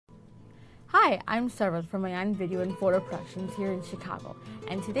Hi, I'm Sarah from Ayan Video and Photo Productions here in Chicago,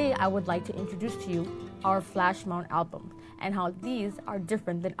 and today I would like to introduce to you our flash mount albums and how these are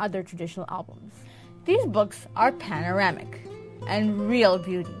different than other traditional albums. These books are panoramic and real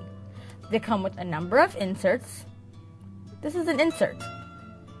beauty. They come with a number of inserts. This is an insert,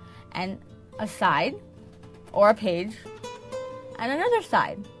 and a side or a page, and another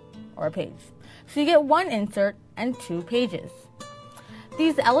side or a page. So you get one insert and two pages.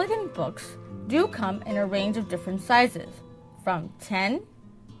 These elegant books do come in a range of different sizes, from 10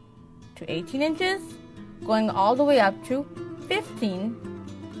 to 18 inches, going all the way up to 15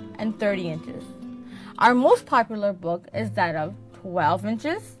 and 30 inches. Our most popular book is that of 12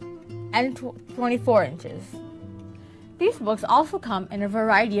 inches and 24 inches. These books also come in a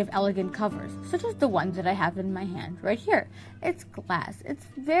variety of elegant covers, such as the one that I have in my hand right here. It's glass, it's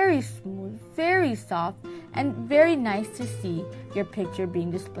very smooth, very soft, and very nice to see your picture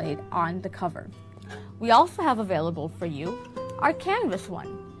being displayed on the cover. We also have available for you our canvas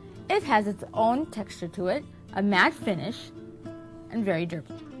one. It has its own texture to it, a matte finish, and very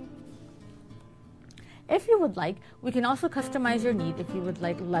durable. If you would like, we can also customize your need if you would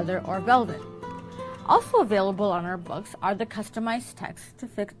like leather or velvet. Also available on our books are the customized text to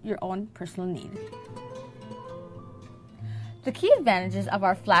fit your own personal need. The key advantages of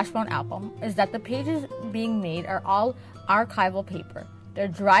our flash mount album is that the pages being made are all archival paper. They're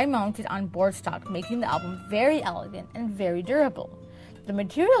dry mounted on board stock, making the album very elegant and very durable. The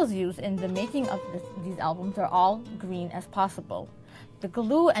materials used in the making of these albums are all green as possible. The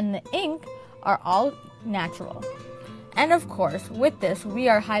glue and the ink are all natural. And of course, with this, we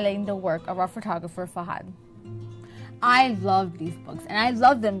are highlighting the work of our photographer, Fahad. I love these books, and I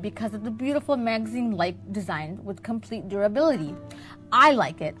love them because of the beautiful magazine-like design with complete durability. I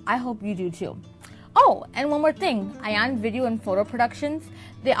like it. I hope you do too. Oh, and one more thing. Ayan Video and Photo Productions,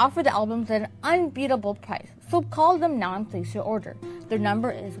 they offer the albums at an unbeatable price. So call them now and place your order. Their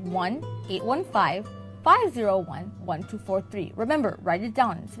number is 1-815-501-1243. Remember, write it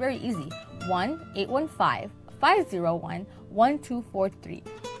down. It's very easy. 1-815-501-1243.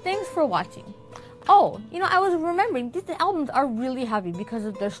 Thanks for watching. Oh, I was remembering, these albums are really heavy because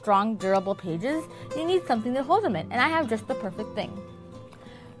of their strong, durable pages. You need something to hold them in, and I have just the perfect thing.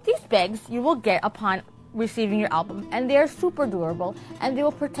 These bags you will get upon receiving your album, and they are super durable, and they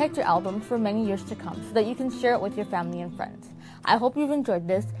will protect your album for many years to come so that you can share it with your family and friends. I hope you've enjoyed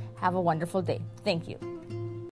this. Have a wonderful day. Thank you.